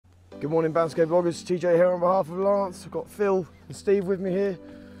Good morning, Bansko vloggers. TJ here on behalf of Lance. I've got Phil and Steve with me here.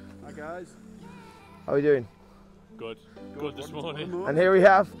 Hi guys. How are you doing? Good. Good this morning. And here we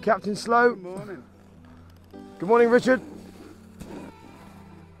have Captain Slow. Good morning. Good morning, Richard.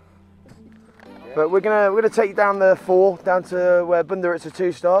 But we're gonna take you down the 4, down to where Bundersihka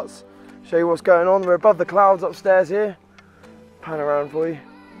 2 starts. Show you what's going on. We're above the clouds upstairs here. Pan around for you.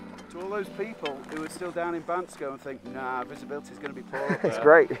 To all those people who are still down in Bansko and think, nah, visibility's going to be poor. It's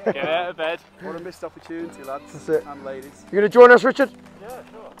great. Get out of bed. What a missed opportunity, lads. That's it. And ladies. You gonna join us, Richard? Yeah,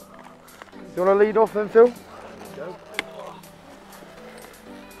 sure. You wanna lead off then, Phil? Let's go.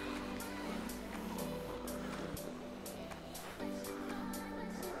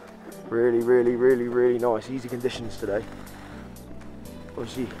 Really nice, easy conditions today.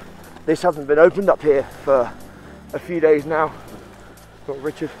 Obviously, this hasn't been opened up here for a few days now. Got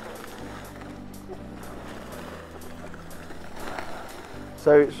Richard.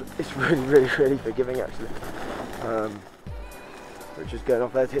 So it's really forgiving actually. Richard's going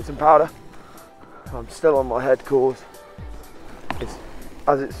off there to hit some powder. I'm still on my head cause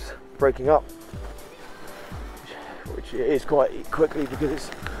as it's breaking up, which it is quite quickly because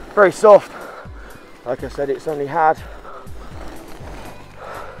it's very soft. Like I said, it's only had,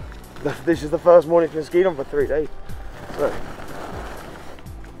 this is the first morning it's been skied on for 3 days. So,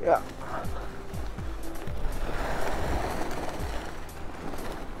 yeah.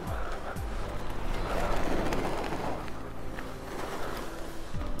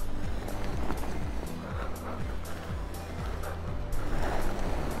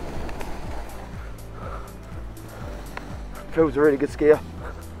 Phil's a really good skier.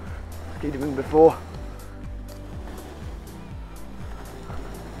 Skied him before.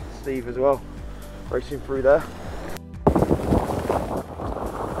 Steve as well, racing through there.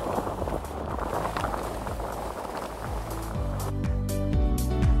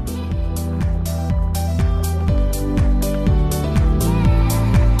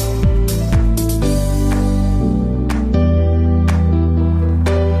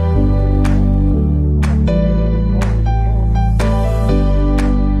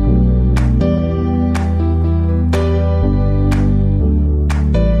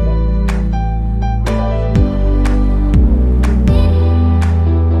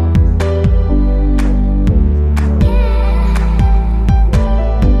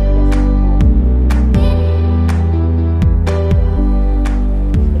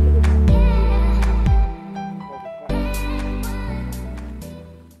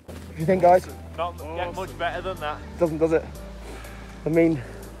 What do you think, guys? Not get much better than that. Doesn't, does it? I mean,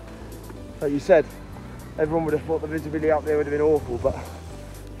 like you said, everyone would have thought the visibility out there would have been awful, but I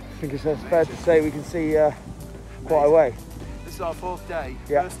think it's fair to say we can see quite a way. This is our 4th day.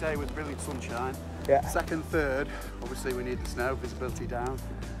 Yeah. First day with brilliant sunshine. Yeah. Second, third, obviously we need the snow, visibility down.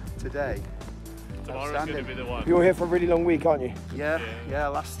 Today, Tomorrow's going to be the one. You're here for a really long week, aren't you? yeah,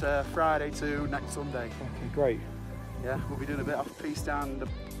 last Friday to next Sunday. Okay, great. Yeah, we'll be doing a bit off-piste down the,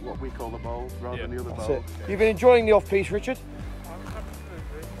 what we call the bowl, rather than the other That's bowl. it. You've been enjoying the off-piste, Richard? I'm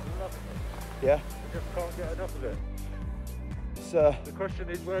absolutely loving it. Yeah. I just can't get enough of it. It's, The question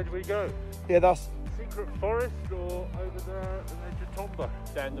is, where do we go? yeah, that's Secret forest or over there at the edge of Tomba?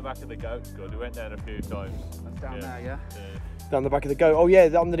 Down the back of the goat's good. We went down a few times. That's down there, yeah? down the back of the goat. Oh yeah,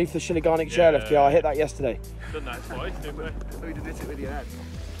 underneath the Shilligarnika chairlift. Yeah, I hit that yesterday. Done that twice, didn't we? So you did hit it with your head.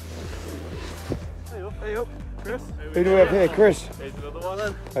 Hey up, Chris. Who do we have here? Chris. Here's another one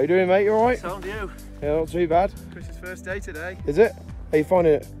then. How you doing, mate? You alright? Sound you. Yeah, not too bad. Chris's first day today. Is it? How you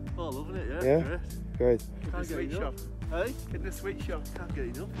finding it? Oh, loving it, Yeah? Great. Great. Can't get sweet shop. Hey? Getting a sweet shop. Can't get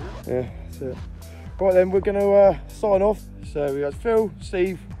enough, Yeah, that's it. Right then, we're going to sign off. So we got Phil,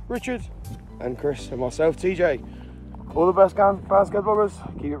 Steve, Richard, and Chris, and myself, TJ. All the best, Bansko vloggers.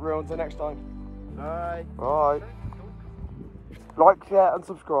 Keep it real until next time. Bye. Bye. Like, share, and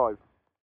subscribe.